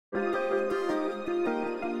I'm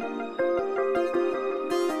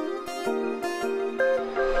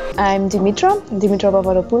Dimitra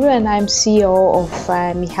Papadopoulou, and I'm CEO of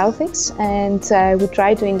Heidelberg, and we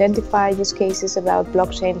try to identify use cases about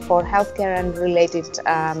blockchain for healthcare and related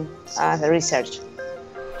research.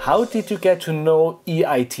 How did you get to know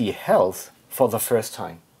EIT Health for the first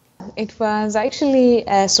time? It was actually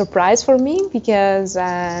a surprise for me because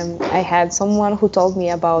I had someone who told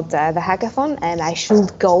me about the hackathon, and I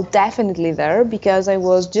should go definitely there because I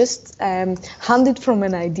was just handed from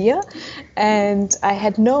an idea and I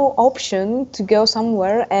had no option to go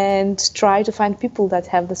somewhere and try to find people that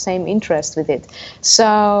have the same interest with it.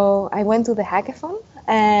 So I went to the hackathon.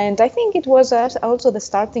 And I think it was also the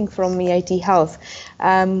starting from EIT Health,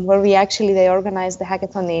 where they organized the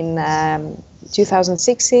hackathon in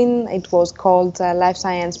 2016. It was called Life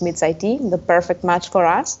Science Meets IT, the perfect match for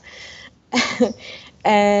us.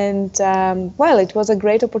 And well, it was a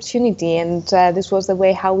great opportunity, and this was the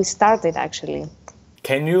way how we started actually.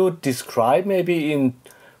 Can you describe maybe in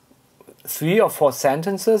 3 or 4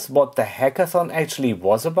 sentences what the hackathon actually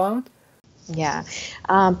was about? Yeah,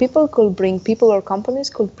 people or companies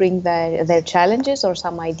could bring their challenges or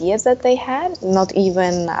some ideas that they had, not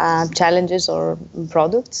even challenges or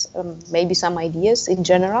products, maybe some ideas in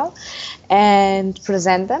general, and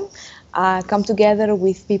present them. Come together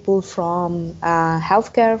with people from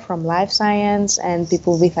healthcare, from life science, and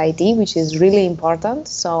people with IT, which is really important.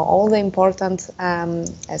 So all the important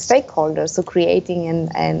stakeholders to creating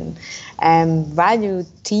an value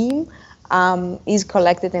team is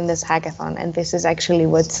collected in this hackathon, and this is actually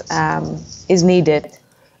what is needed.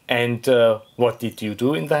 And what did you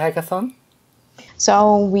do in the hackathon?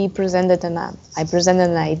 So I presented an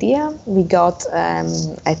idea. We got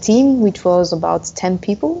a team which was about 10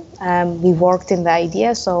 people. We worked in the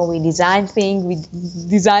idea, so we design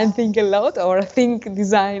a lot, or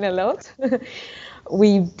design a lot.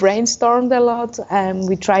 We brainstormed a lot, and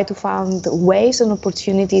we tried to find ways and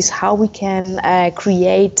opportunities how we can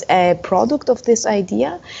create a product of this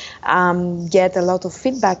idea, get a lot of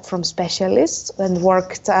feedback from specialists, and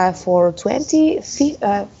worked for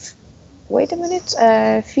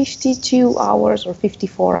 52 hours or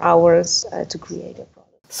 54 hours to create a product.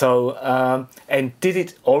 So, and did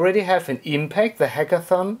it already have an impact, the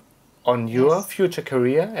hackathon, on your future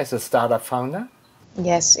career as a startup founder?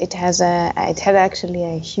 Yes, it had actually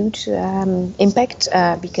a huge impact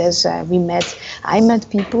because I met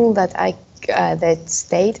people that that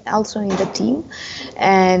stayed also in the team,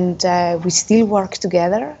 and we still work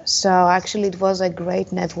together. So actually it was a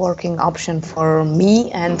great networking option for me,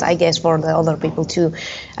 and I guess for the other people too.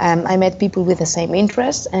 I met people with the same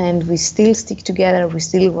interests, and we still stick together, we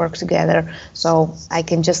still work together. So I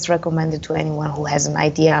can just recommend it to anyone who has an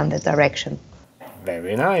idea on the direction.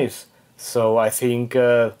 Very nice. So I think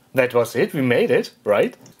that was it. We made it,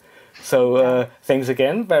 right? So thanks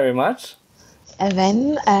again very much. And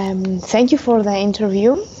then thank you for the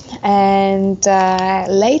interview. And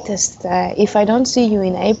latest, if I don't see you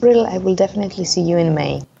in April, I will definitely see you in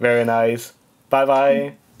May. Very nice.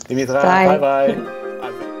 Bye-bye. Dimitra, Bye. bye-bye.